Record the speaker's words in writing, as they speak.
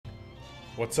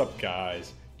What's up,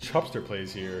 guys? Chubster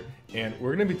Plays here, and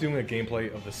we're going to be doing a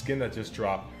gameplay of the skin that just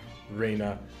dropped,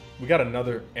 REINA. We got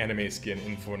another anime skin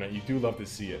in Fortnite. You do love to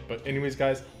see it. But anyways,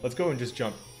 guys, let's go and just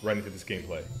jump right into this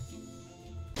gameplay.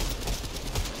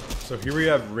 So here we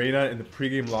have REINA in the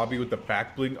pregame lobby with the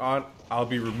back bling on. I'll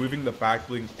be removing the back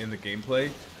bling in the gameplay.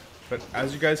 But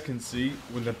as you guys can see,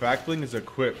 when the back bling is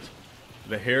equipped,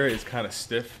 the hair is kind of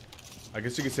stiff. I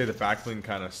guess you could say the back bling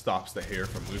kind of stops the hair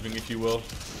from moving, if you will.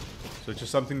 So it's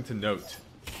just something to note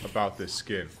about this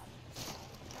skin.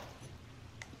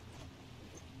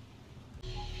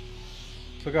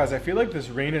 So guys, I feel like this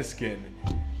REINA skin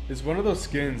is one of those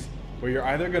skins where you're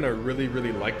either going to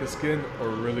really like the skin or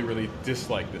really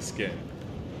dislike the skin.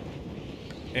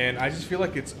 And I just feel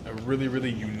like it's a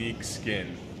really unique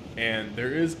skin. And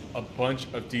there is a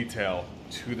bunch of detail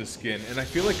to the skin. And I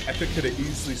feel like Epic could have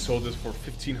easily sold this for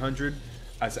 1,500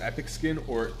 as an Epic skin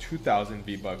or 2,000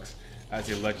 V-Bucks as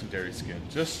a legendary skin,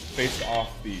 just based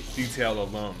off the detail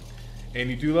alone. And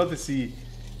you do love to see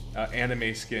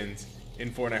anime skins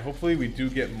in Fortnite. Hopefully we do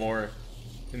get more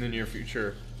in the near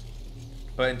future.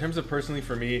 But in terms of personally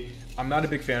for me, I'm not a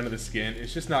big fan of the skin.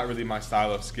 It's just not really my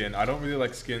style of skin. I don't really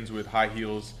like skins with high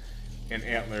heels and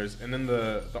antlers. And then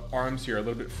the arms here are a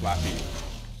little bit flappy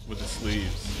with the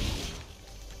sleeves.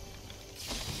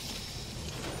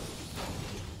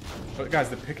 But guys,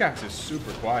 the pickaxe is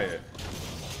super quiet.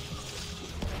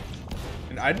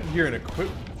 And I didn't hear an equip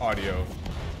audio.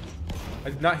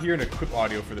 I did not hear an equip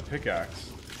audio for the pickaxe.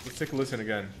 Let's take a listen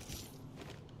again.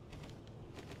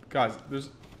 Guys,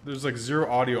 there's like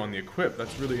zero audio on the equip.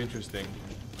 That's really interesting.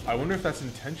 I wonder if that's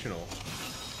intentional.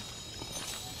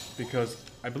 Because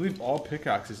I believe all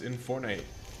pickaxes in Fortnite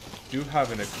do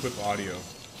have an equip audio.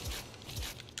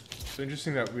 It's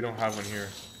interesting that we don't have one here.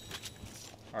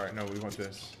 Alright, no, we want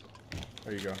this.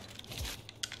 There you go.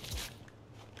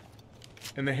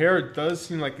 And the hair does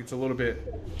seem like it's a little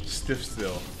bit stiff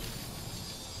still.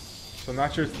 So I'm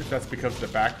not sure if that's because of the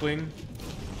back bling,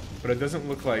 but it doesn't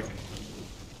look like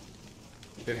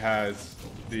it has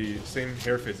the same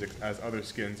hair physics as other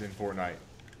skins in Fortnite.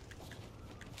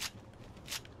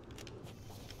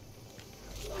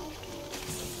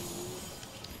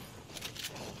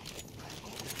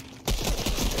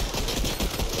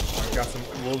 We got some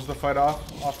wolves to fight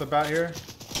off the bat here.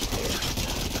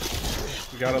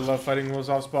 We gotta love fighting wolves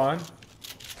off spawn.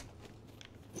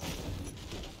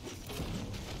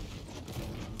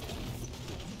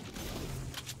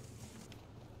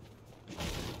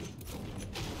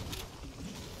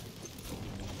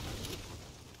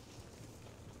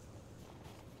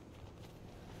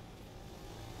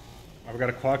 Oh, we got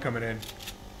a quad coming in.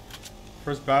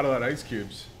 First battle at Ice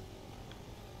Cubes.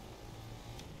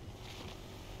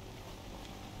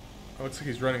 Oh, looks like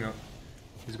he's running up.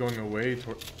 He's going away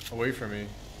from me.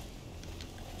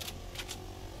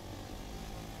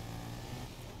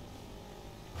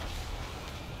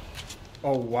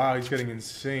 Oh wow, he's getting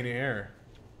insane air.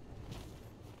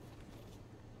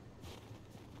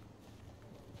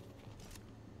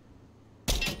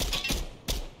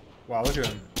 Wow, look at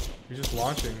him. He's just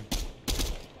launching.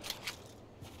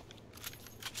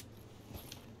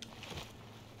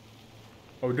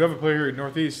 Oh, we do have a player here at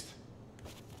Northeast.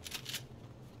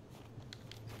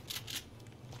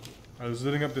 I was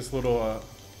looting up this little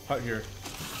hut here.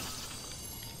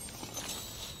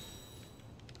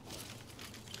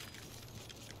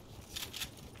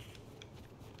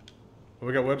 Oh,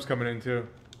 we got webs coming in too.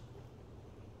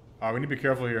 We need to be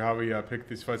careful here how we pick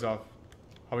these fights off.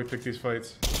 How we pick these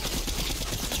fights.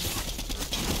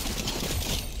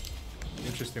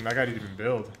 Interesting, that guy didn't even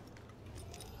build.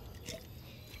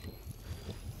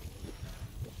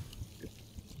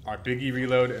 Alright, Biggie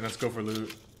reload and let's go for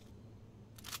loot.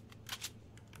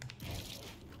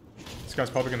 This guy's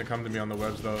probably gonna come to me on the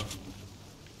webs though.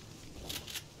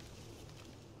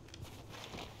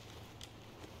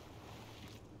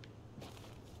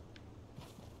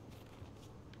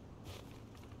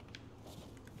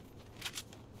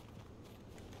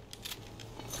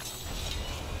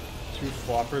 Two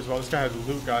floppers. Well, this guy has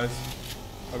loot, guys.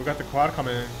 Oh, we got the quad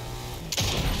coming in.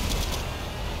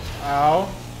 Ow.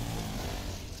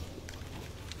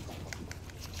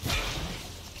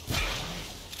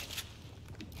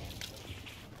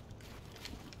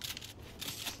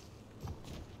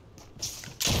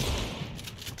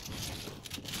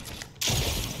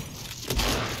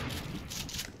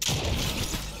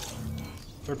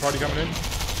 Third party coming in.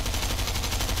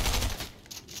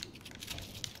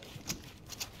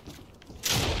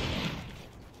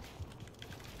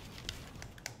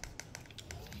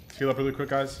 Heal up really quick,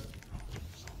 guys.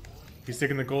 He's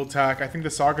taking the gold tack. I think the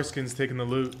Saga skin's taking the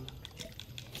loot.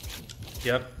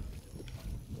 Yep.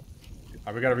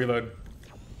 Alright, we gotta reload.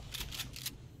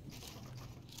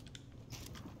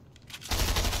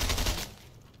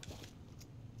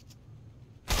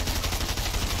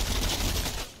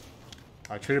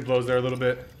 I traded blows there a little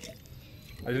bit.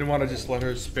 I didn't want to just let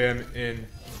her spam in.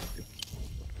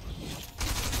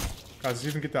 Guys, let's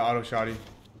even get the auto shotty.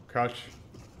 Crouch.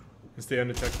 And stay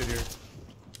undetected here.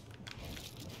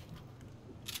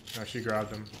 No, she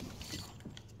grabbed him.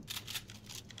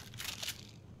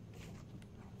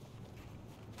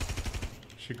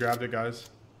 She grabbed it, guys.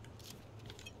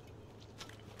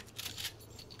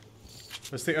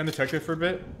 Let's stay undetected for a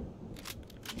bit.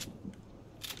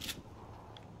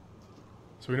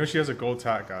 So we know she has a gold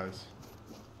tat, guys.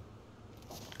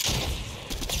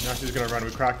 Now she's gonna run.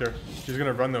 We cracked her. She's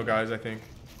gonna run though, guys, I think.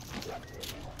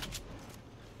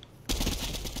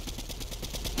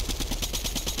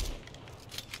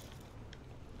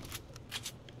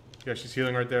 Yeah, she's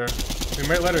healing right there. We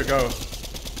might let her go.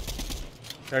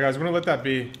 Yeah, guys, we're gonna let that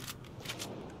be.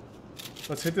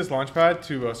 Let's hit this launch pad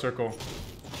to circle.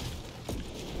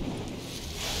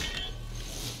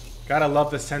 Gotta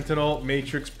love the Sentinel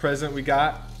Matrix present we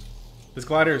got. This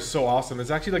glider is so awesome. It's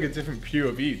actually like a different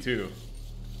POV too.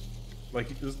 Like,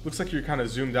 it looks like you're kind of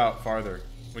zoomed out farther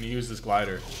when you use this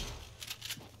glider.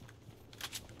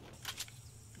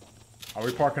 Oh,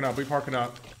 we parking up. We parking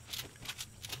up.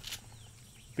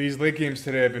 These late games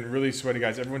today have been really sweaty,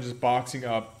 guys. Everyone's just boxing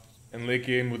up and late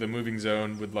game with a moving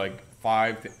zone with like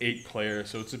 5 to 8 players.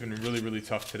 So it's been really, really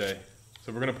tough today.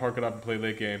 So we're gonna park it up and play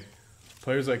late game.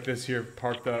 Players like this here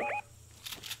parked up.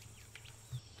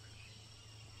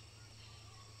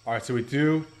 Alright, so we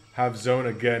do have zone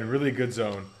again. Really good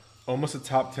zone. Almost a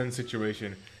top 10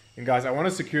 situation. And guys, I want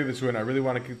to secure this win. I really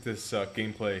want to get this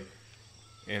gameplay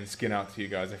and skin out to you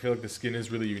guys. I feel like the skin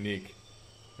is really unique.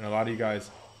 And a lot of you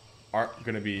guys aren't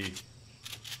going to be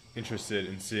interested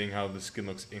in seeing how the skin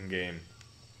looks in-game.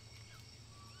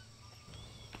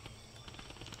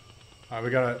 Alright,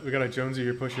 we got a Jonesy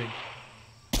here pushing.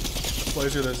 Let's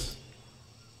laser this.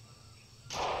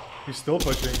 He's still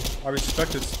pushing. I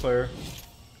respect this player.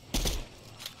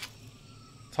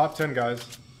 Top 10, guys.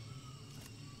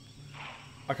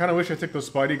 I kind of wish I took those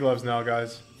Spidey gloves now,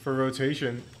 guys, for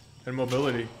rotation and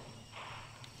mobility.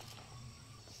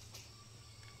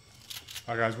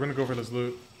 Alright, guys, we're gonna go for this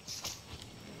loot.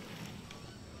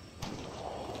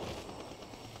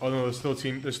 Oh no, there's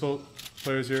still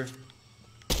players here.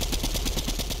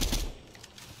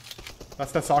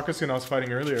 That's that soccer skin I was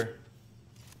fighting earlier.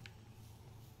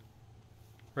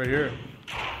 Right here.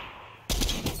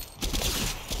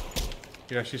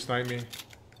 Yeah, she sniped me.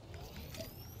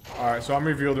 Alright, so I'm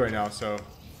revealed right now, so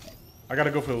I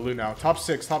gotta go for the loot now. Top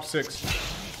 6, top 6.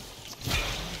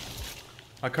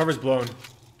 My cover's blown.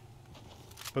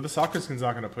 But the soccer skin's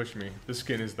not gonna push me. This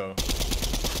skin is though.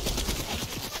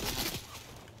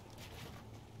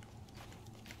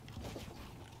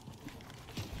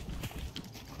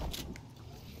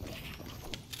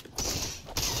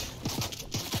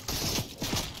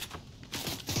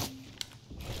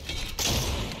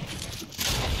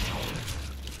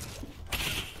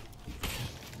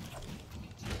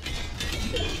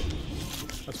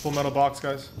 That's full metal box,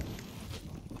 guys.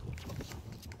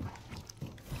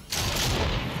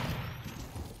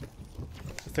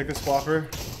 Let's take this flopper.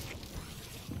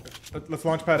 Let's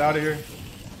launch pad out of here.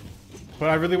 But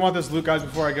I really want this loot, guys,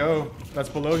 before I go. That's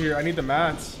below here. I need the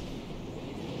mats.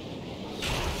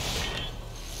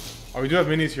 Oh, we do have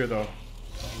minis here, though.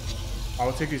 I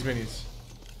will take these minis.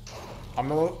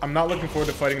 I'm not looking forward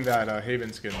to fighting that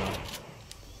Haven skin, though.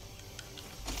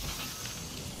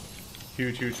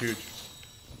 Huge, huge, huge.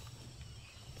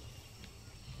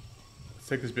 Let's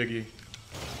take this biggie.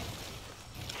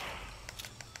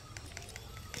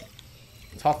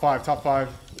 Top 5, top 5.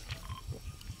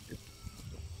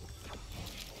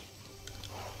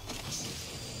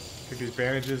 Take these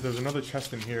bandages. There's another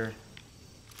chest in here.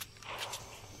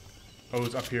 Oh,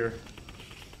 it's up here.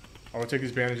 I will take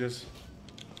these bandages.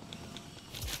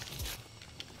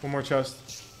 One more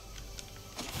chest.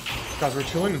 Guys, we're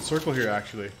chilling in circle here,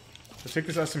 actually. Let's take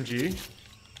this SMG.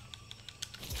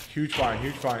 Huge find,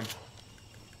 huge find.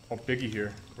 Oh, biggie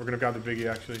here. We're gonna grab the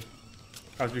biggie, actually.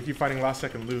 Guys, we keep finding last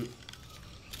second loot.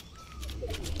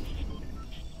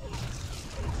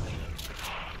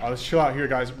 Let's chill out here,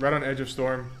 guys. Right on edge of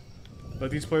storm.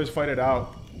 Let these players fight it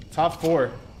out. Top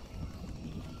 4.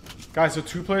 Guys, so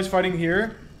 2 players fighting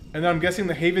here. And then I'm guessing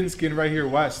the Haven skin right here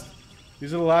west.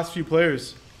 These are the last few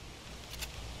players.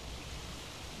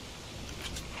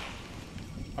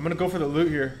 I'm gonna go for the loot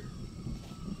here.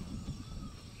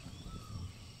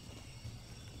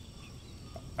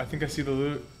 I think I see the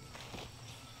loot.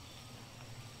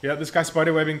 Yeah, this guy's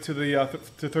spiderwebbing to the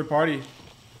to third party.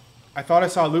 I thought I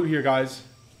saw loot here, guys.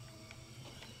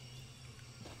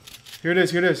 Here it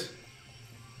is, here it is.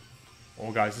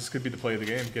 Oh, guys, this could be the play of the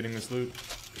game, getting this loot.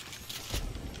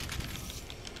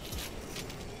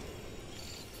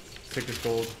 Let's take this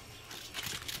gold.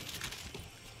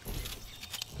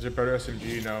 Is there better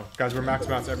SMG? No. Guys, we're max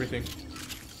mounts everything.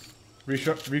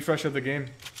 Refresh of the game.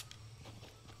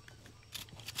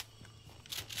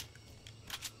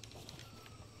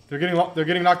 They're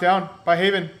getting knocked down by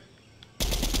Haven.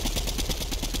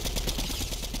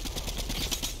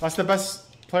 That's the best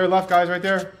player left, guys, right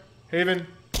there. Haven.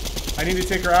 I need to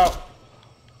take her out.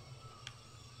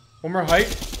 One more height.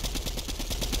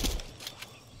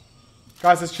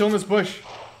 Guys, let's chill in this bush.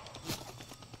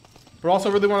 We also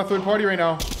really want a third party right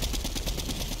now.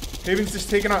 Haven's just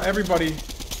taking out everybody.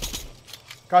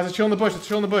 Guys, let's chill in the bush. Let's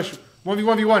chill in the bush.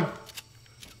 1v1v1.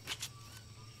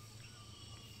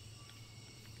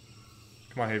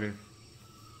 Come on, Haven.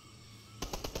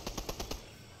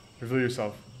 Reveal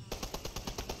yourself.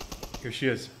 Here she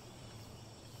is.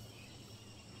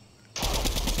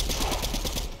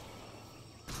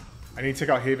 I need to take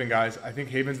out Haven, guys. I think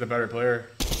Haven's the better player.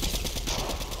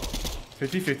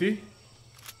 50-50.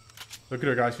 Look at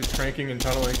her, guys. She's cranking and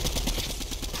tunneling.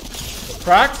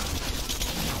 Cracked.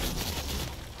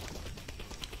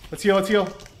 Let's heal. Let's heal.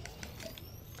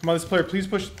 Come on, this player. Please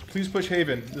push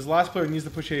Haven. This last player needs to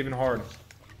push Haven hard.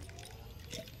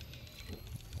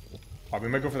 Oh, we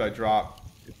might go for that drop.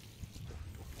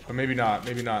 But maybe not.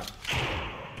 Maybe not.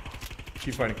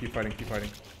 Keep fighting. Keep fighting. Keep fighting.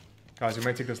 Guys, we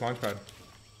might take this launch pad.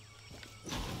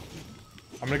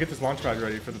 I'm gonna get this launch pad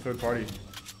ready for the third party.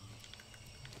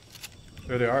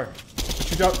 There they are.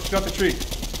 Shoot out the tree.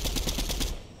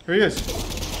 Here he is.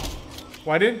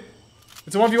 Whited.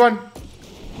 It's a 1v1.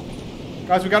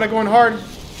 Guys, we gotta go in hard.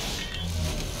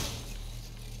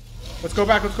 Let's go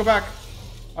back. Let's go back.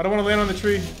 I don't want to land on the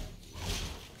tree.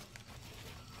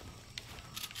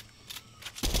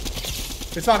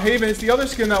 It's not Haven. It's the other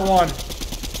skin that won.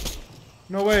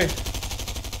 No way.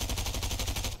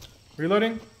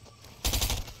 Reloading.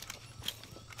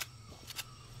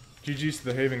 GG's to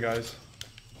the Haven, guys.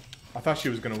 I thought she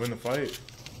was going to win the fight.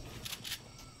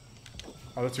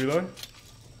 Oh, let's reload.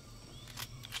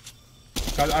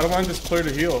 Guys, I don't want this player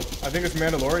to heal. I think it's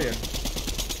Mandalorian.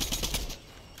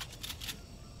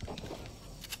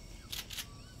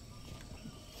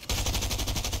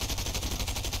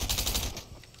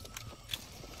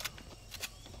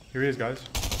 Here he is, guys.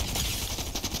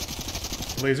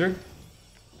 Laser.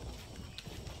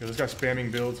 Yo, this guy's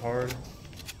spamming builds hard.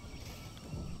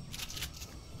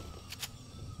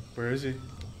 Where is he?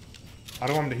 I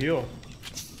don't want him to heal.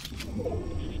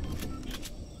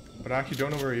 But I actually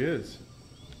don't know where he is.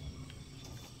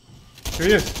 Here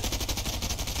he is.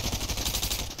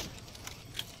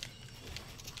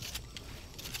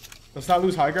 Let's not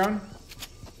lose high ground.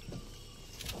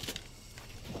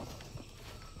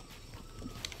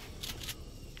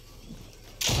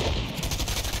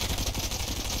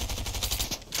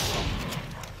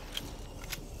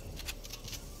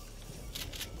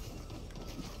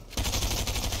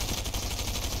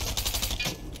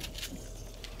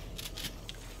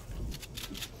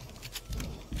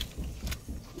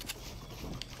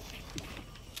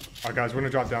 Alright guys, we're gonna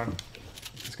drop down.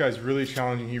 This guy's really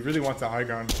challenging. He really wants that high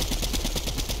ground.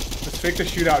 Let's fake the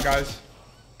shootout, guys.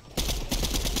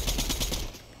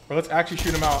 Or let's actually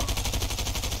shoot him out.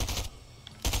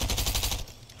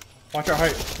 Watch our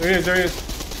height. There he is, there he is.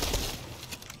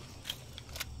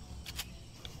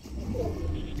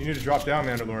 You need to drop down,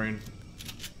 Mandalorian.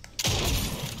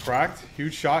 Cracked.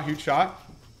 Huge shot, huge shot.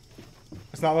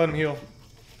 Let's not let him heal.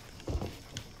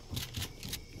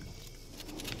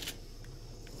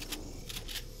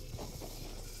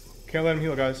 Can't let him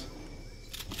heal, guys.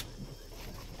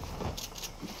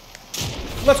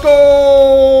 Let's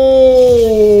go!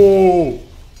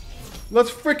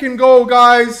 Let's freaking go,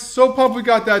 guys. So pumped we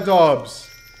got that dubs.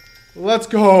 Let's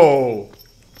go.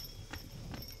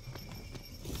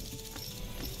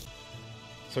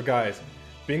 So guys,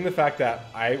 being the fact that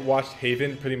I watched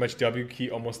Haven pretty much W key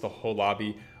almost the whole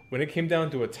lobby, when it came down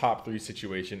to a top 3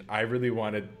 situation, I really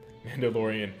wanted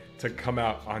Mandalorian to come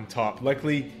out on top.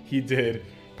 Luckily, he did.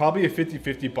 Probably a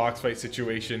 50-50 box fight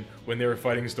situation when they were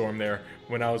fighting Storm there,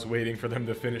 when I was waiting for them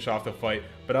to finish off the fight.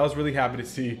 But I was really happy to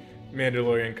see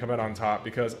Mandalorian come out on top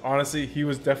because honestly, he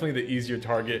was definitely the easier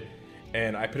target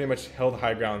and I pretty much held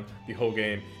high ground the whole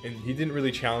game and he didn't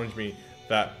really challenge me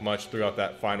that much throughout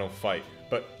that final fight.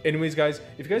 But anyways guys,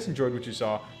 if you guys enjoyed what you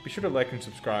saw, be sure to like and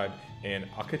subscribe and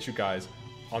I'll catch you guys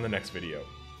on the next video.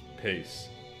 Peace.